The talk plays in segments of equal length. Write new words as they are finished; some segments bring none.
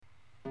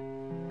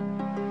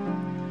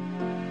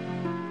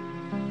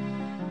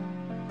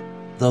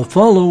The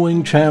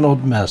following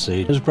channeled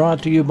message is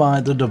brought to you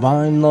by the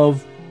Divine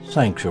Love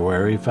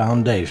Sanctuary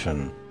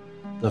Foundation.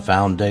 The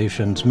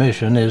Foundation's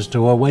mission is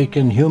to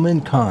awaken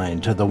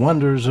humankind to the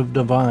wonders of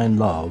divine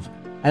love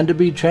and to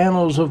be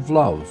channels of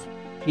love,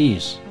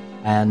 peace,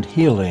 and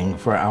healing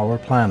for our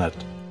planet.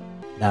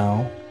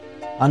 Now,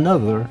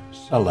 another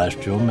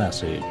celestial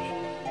message.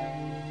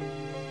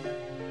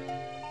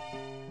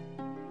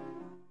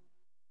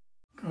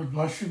 God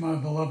bless you, my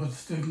beloved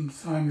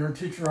students. I'm your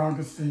teacher,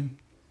 Augustine.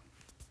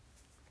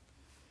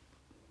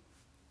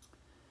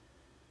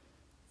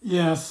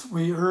 Yes,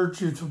 we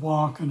urge you to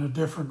walk in a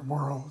different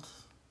world.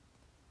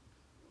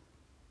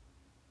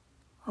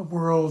 A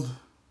world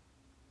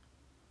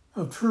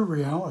of true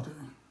reality.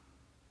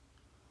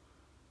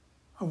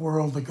 A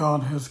world that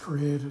God has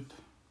created.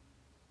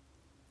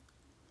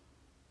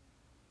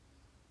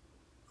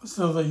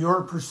 So that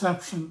your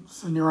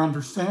perceptions and your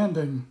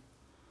understanding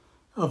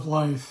of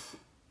life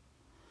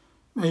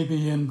may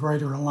be in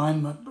greater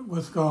alignment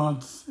with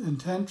God's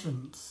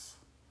intentions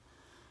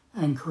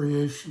and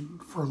creation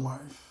for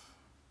life.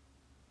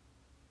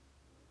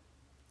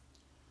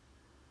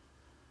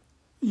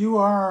 You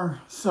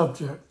are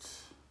subject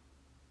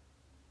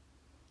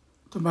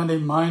to many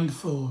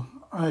mindful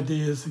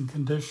ideas and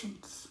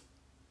conditions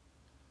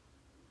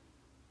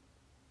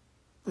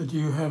that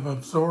you have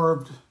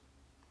absorbed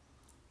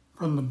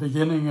from the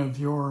beginning of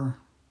your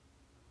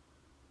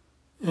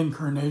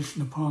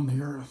incarnation upon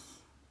the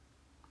earth.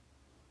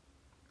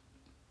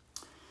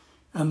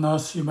 And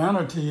thus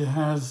humanity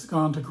has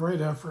gone to great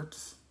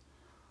efforts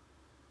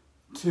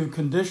to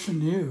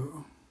condition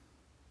you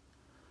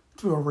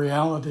to a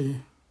reality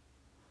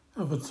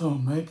of its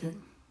own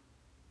making.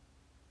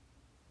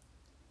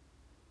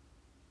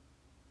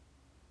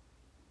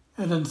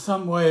 And in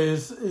some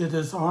ways, it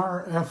is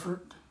our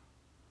effort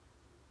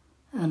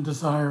and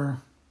desire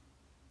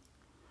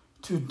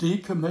to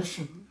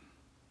decommission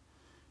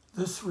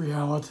this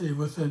reality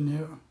within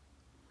you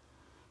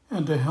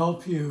and to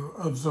help you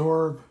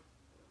absorb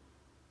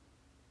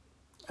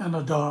and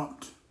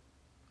adopt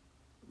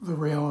the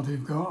reality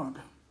of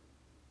God.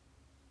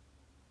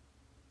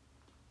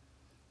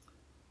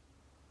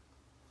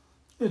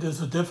 It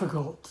is a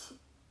difficult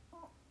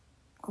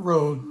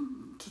road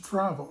to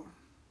travel.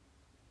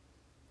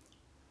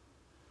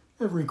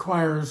 It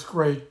requires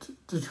great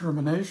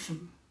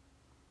determination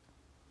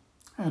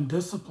and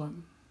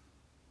discipline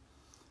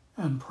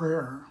and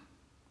prayer.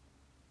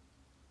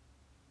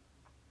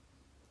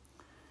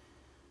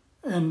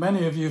 And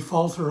many of you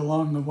falter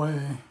along the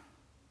way,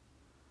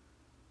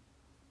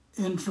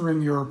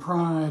 injuring your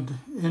pride,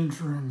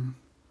 injuring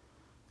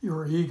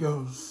your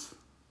egos,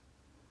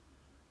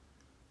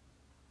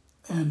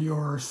 and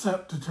your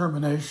set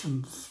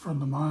determinations from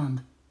the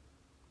mind,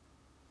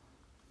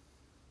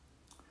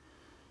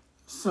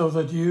 so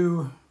that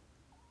you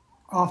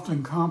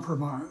often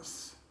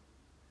compromise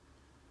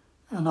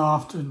and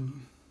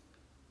often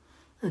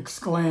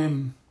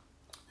exclaim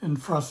in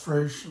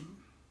frustration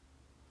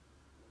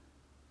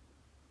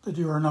that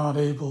you are not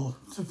able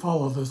to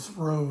follow this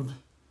road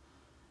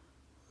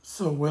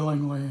so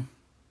willingly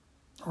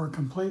or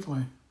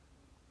completely.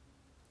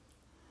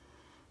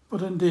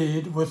 But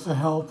indeed, with the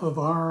help of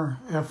our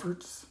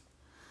efforts,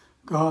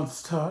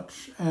 God's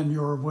touch, and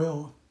your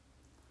will,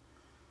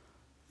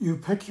 you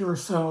pick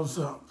yourselves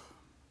up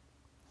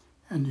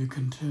and you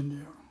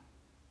continue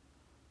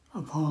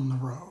upon the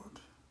road.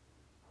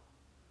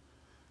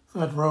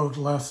 That road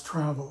less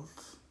traveled,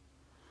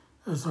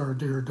 as our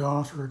dear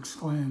daughter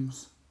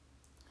exclaims.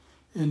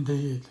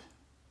 Indeed,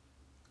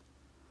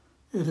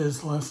 it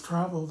is less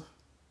traveled,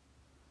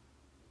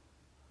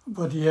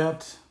 but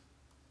yet,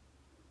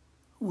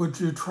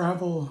 would you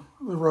travel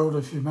the road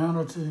of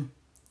humanity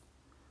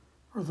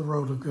or the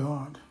road of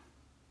God?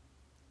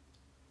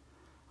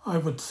 I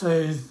would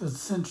say that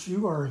since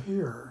you are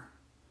here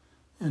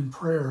in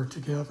prayer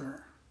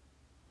together,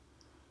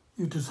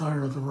 you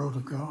desire the road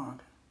of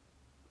God.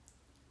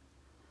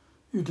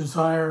 You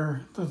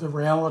desire that the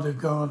reality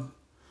of God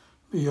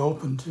be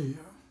open to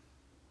you,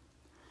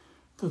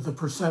 that the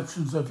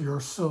perceptions of your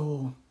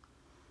soul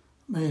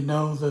may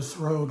know this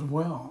road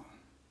well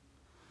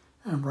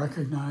and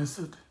recognize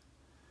it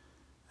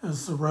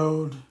as the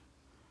road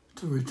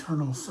to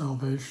eternal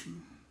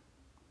salvation.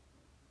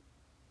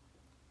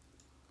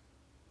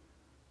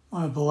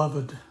 My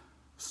beloved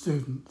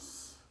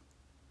students,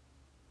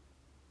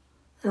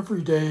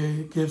 every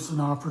day gives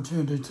an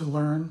opportunity to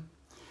learn.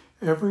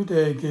 Every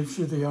day gives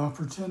you the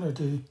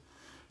opportunity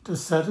to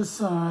set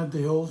aside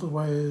the old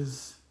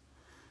ways,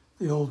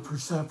 the old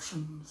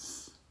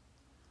perceptions,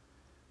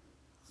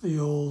 the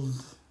old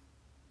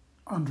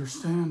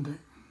understanding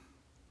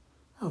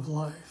of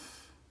life,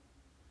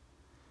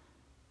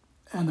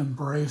 and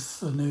embrace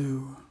the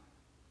new.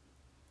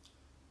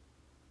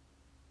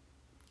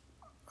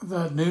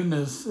 That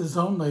newness is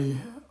only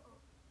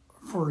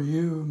for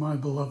you, my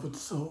beloved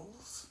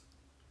souls.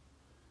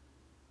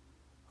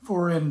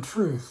 For in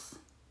truth,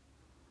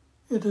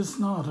 it is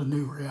not a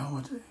new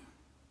reality.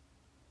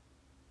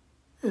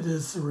 It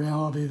is the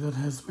reality that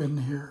has been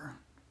here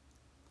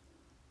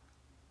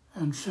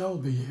and shall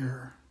be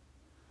here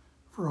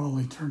for all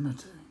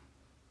eternity.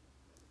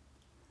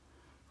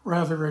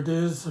 Rather, it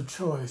is a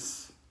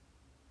choice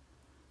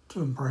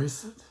to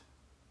embrace it,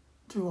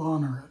 to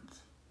honor it,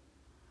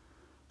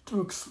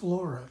 to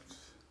explore it,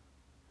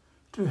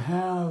 to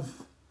have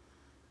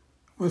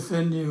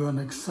within you an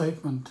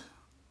excitement,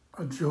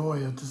 a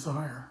joy, a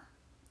desire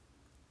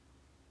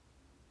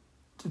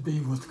to be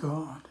with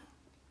God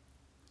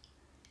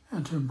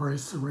and to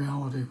embrace the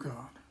reality of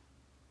God.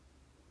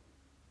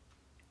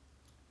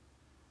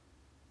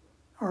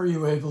 Are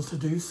you able to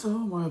do so,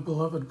 my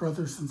beloved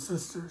brothers and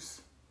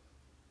sisters?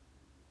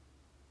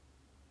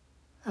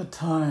 At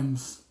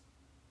times,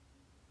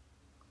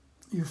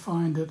 you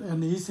find it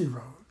an easy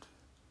road,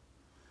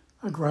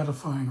 a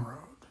gratifying road.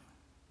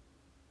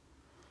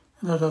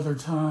 And at other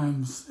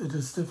times, it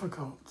is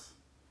difficult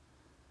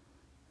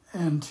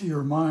and to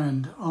your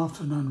mind,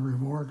 often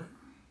unrewarding.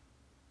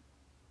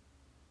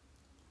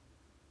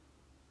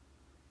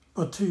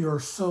 But to your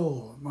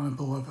soul, my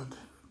beloved,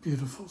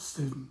 beautiful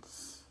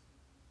students,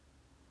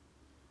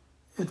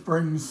 it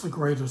brings the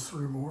greatest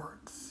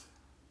rewards.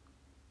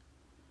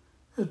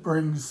 It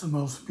brings the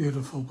most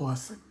beautiful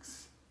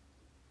blessings.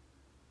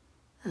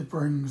 It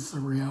brings the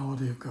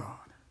reality of God.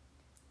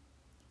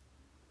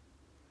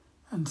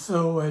 And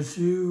so as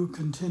you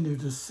continue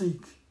to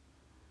seek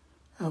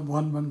at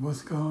one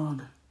with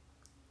God,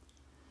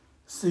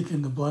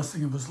 seeking the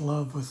blessing of His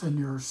love within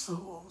your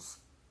souls,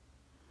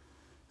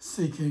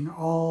 seeking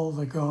all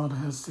that God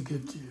has to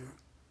give to you,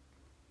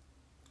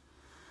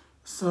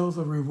 so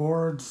the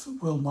rewards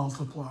will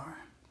multiply.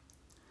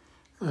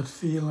 That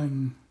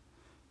feeling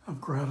of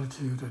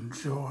gratitude and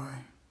joy,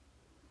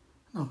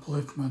 and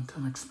upliftment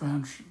and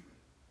expansion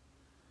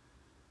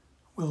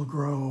will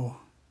grow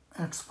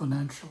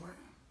exponentially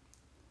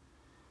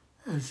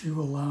as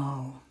you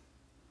allow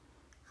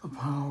the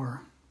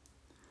power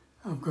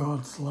of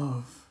God's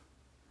love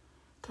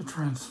to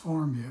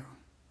transform you,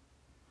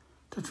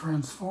 to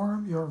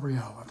transform your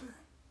reality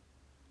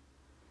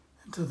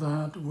into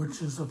that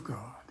which is of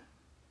God,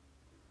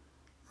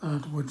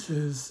 that which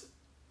is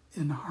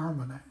in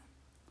harmony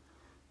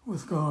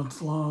with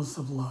God's laws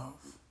of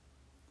love,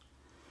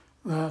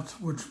 that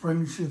which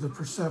brings you the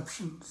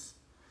perceptions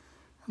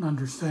and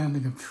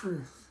understanding of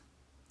truth,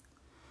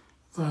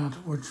 that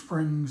which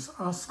brings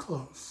us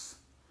close,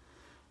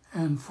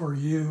 and for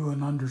you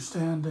an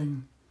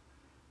understanding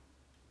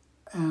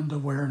and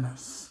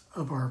awareness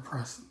of our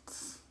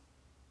presence.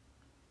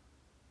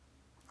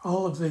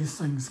 All of these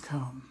things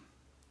come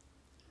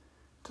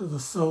to the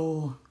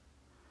soul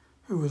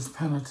who is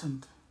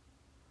penitent,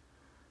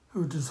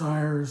 who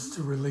desires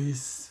to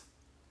release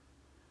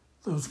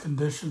those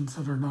conditions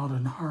that are not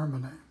in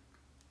harmony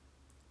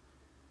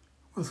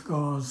with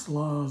God's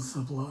laws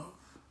of love,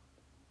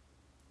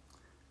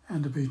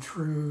 and to be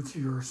true to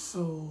your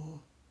soul's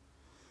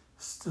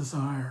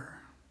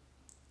desire,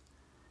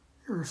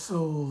 your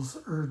soul's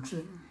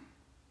urging,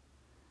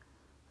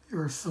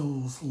 your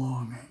soul's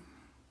longing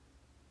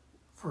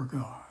for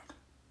God.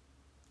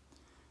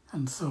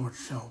 And so it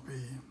shall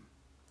be,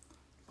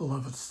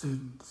 beloved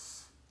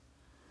students.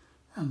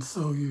 And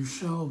so you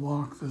shall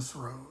walk this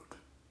road,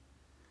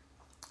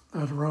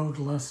 that road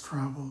less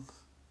traveled,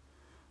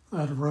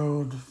 that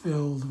road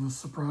filled with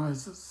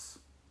surprises,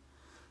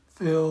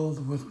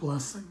 filled with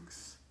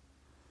blessings,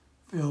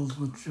 filled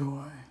with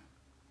joy,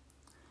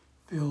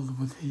 filled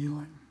with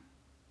healing,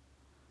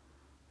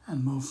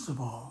 and most of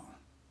all,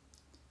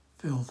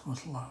 filled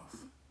with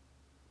love.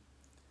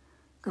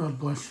 God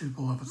bless you,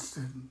 beloved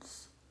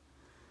students.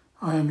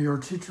 I am your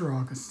teacher,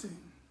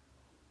 Augustine,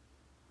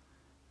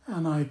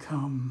 and I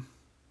come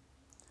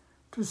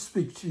to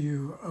speak to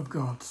you of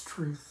God's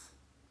truth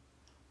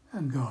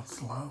and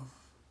God's love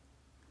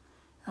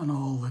and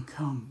all that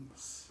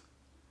comes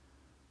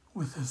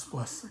with His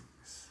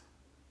blessings.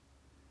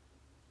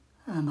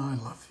 And I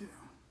love you.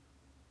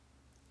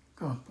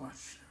 God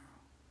bless you.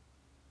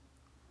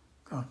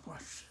 God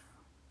bless you,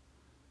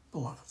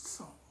 beloved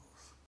souls.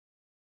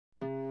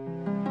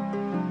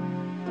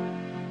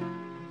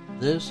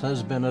 This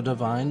has been a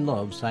Divine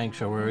Love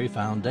Sanctuary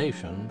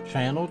Foundation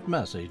channeled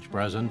message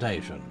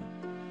presentation.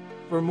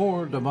 For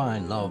more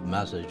Divine Love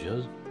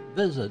messages,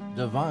 visit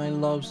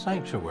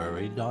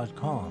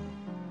divinelovesanctuary.com.